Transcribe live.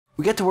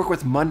we get to work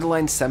with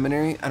Mundelein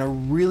Seminary on a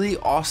really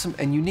awesome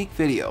and unique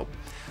video.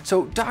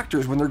 So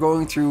doctors, when they're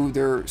going through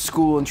their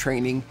school and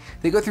training,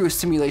 they go through a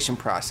simulation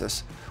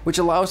process, which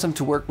allows them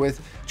to work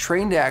with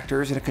trained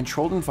actors in a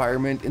controlled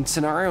environment in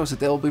scenarios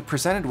that they'll be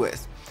presented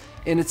with.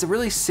 And it's a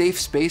really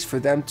safe space for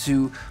them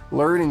to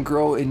learn and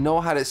grow and know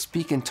how to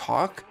speak and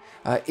talk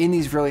in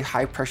these really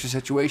high pressure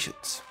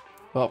situations.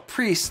 Well,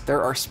 priests,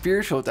 there are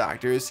spiritual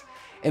doctors,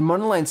 and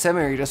Mundelein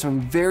Seminary does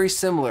something very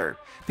similar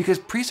because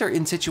priests are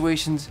in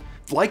situations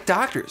like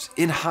doctors,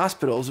 in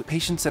hospitals with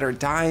patients that are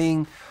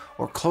dying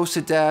or close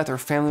to death, or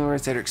family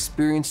members that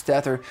experienced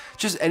death, or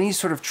just any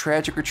sort of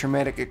tragic or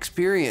traumatic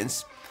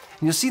experience.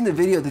 And you'll see in the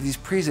video that these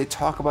priests, they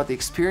talk about the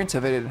experience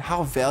of it and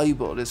how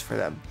valuable it is for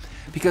them.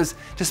 Because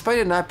despite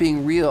it not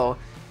being real,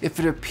 if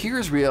it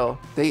appears real,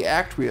 they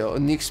act real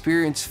and the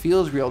experience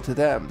feels real to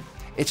them.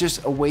 It's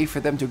just a way for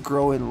them to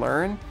grow and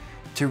learn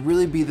to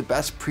really be the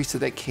best priest that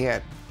they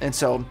can. And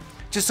so,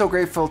 just so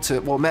grateful to,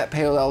 Matt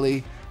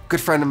Paolelli,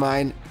 good friend of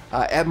mine,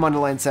 at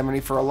Mundelein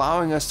Seminary, for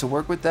allowing us to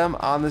work with them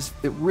on this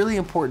really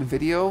important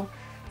video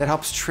that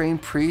helps train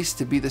priests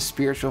to be the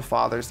spiritual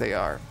fathers they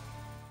are.